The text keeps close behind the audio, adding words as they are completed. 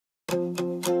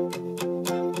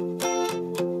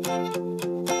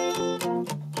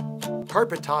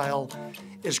Carpet tile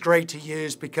is great to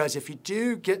use because if you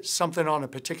do get something on a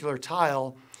particular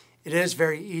tile, it is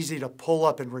very easy to pull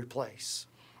up and replace.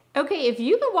 Okay, if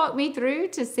you could walk me through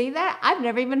to see that, I've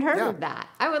never even heard of that.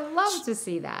 I would love to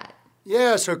see that.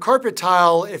 Yeah, so carpet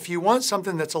tile, if you want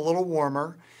something that's a little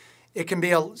warmer, it can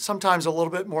be sometimes a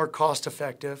little bit more cost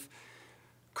effective.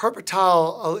 Carpet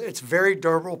tile, it's a very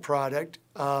durable product,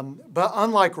 but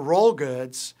unlike roll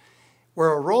goods,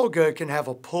 where a roll good can have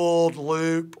a pulled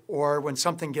loop or when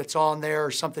something gets on there or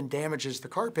something damages the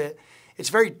carpet, it's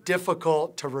very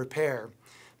difficult to repair.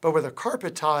 But with a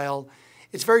carpet tile,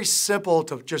 it's very simple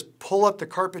to just pull up the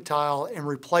carpet tile and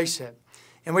replace it.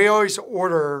 And we always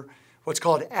order what's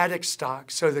called attic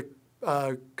stock, so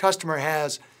the customer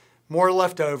has more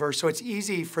left over, so it's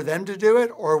easy for them to do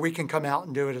it, or we can come out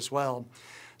and do it as well.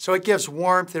 So it gives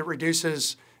warmth, it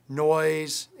reduces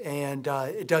noise, and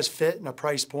it does fit in a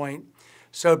price point.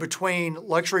 So between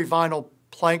luxury vinyl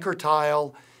planker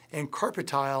tile and carpet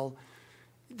tile,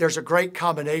 there's a great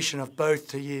combination of both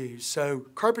to use. So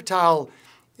carpet tile,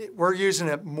 we're using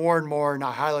it more and more, and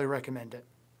I highly recommend it.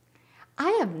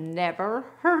 I have never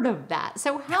heard of that.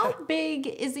 So how big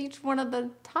is each one of the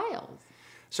tiles?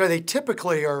 So they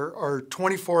typically are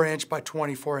 24-inch by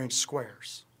 24-inch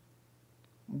squares.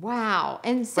 Wow.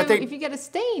 And so if you get a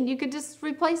stain, you could just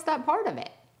replace that part of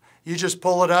it. You just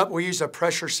pull it up. We use a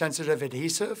pressure-sensitive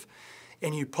adhesive,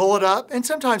 and you pull it up. And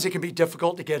sometimes it can be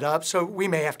difficult to get up, so we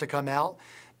may have to come out.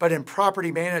 But in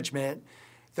property management,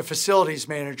 the facilities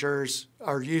managers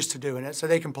are used to doing it, so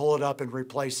they can pull it up and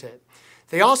replace it.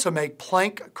 They also make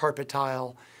plank carpet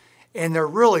tile, and they're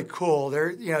really cool.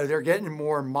 They're getting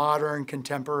more modern,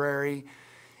 contemporary.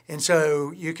 And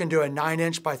so you can do a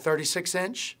 9-inch by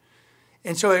 36-inch.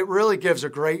 And so it really gives a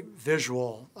great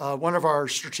visual. One of our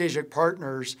strategic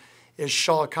partners is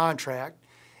Shaw Contract,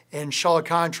 and Shaw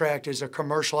Contract is a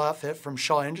commercial outfit from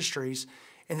Shaw Industries,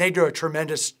 and they do a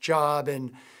tremendous job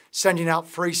in sending out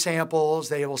free samples.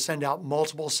 They will send out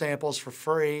multiple samples for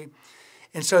free,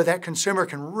 and so that consumer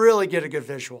can really get a good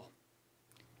visual.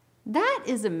 That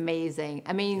is amazing.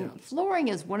 I mean, flooring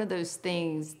is one of those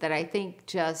things that I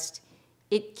think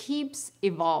it keeps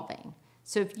evolving.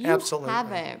 So if you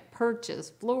haven't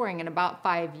purchased flooring in about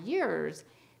 5 years,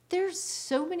 there's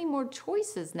so many more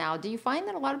choices now. Do you find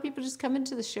that a lot of people just come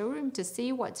into the showroom to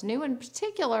see what's new? In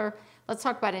particular, let's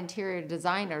talk about interior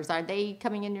designers. Are they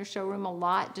coming in your showroom a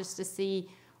lot just to see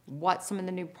what some of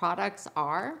the new products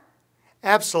are?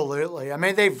 Absolutely. I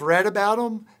mean, they've read about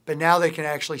them, but now they can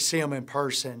actually see them in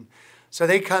person. So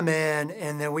they come in,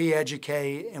 and then we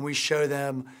educate and we show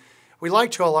them. We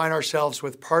like to align ourselves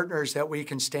with partners that we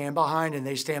can stand behind, and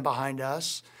they stand behind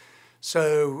us.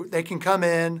 So they can come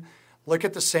in, look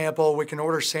at the sample. We can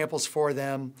order samples for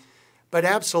them. But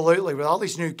absolutely, with all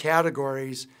these new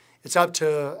categories, it's up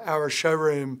to our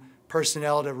showroom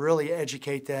personnel to really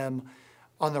educate them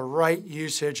on the right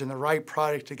usage and the right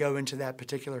product to go into that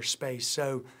particular space.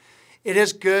 So it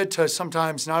is good to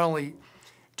sometimes not only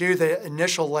do the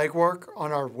initial legwork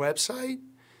on our website,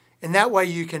 and that way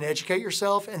you can educate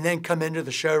yourself and then come into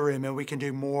the showroom and we can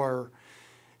do more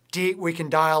deep. We can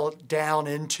dial down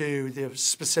into the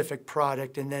specific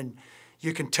product, and then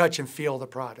you can touch and feel the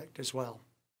product as well.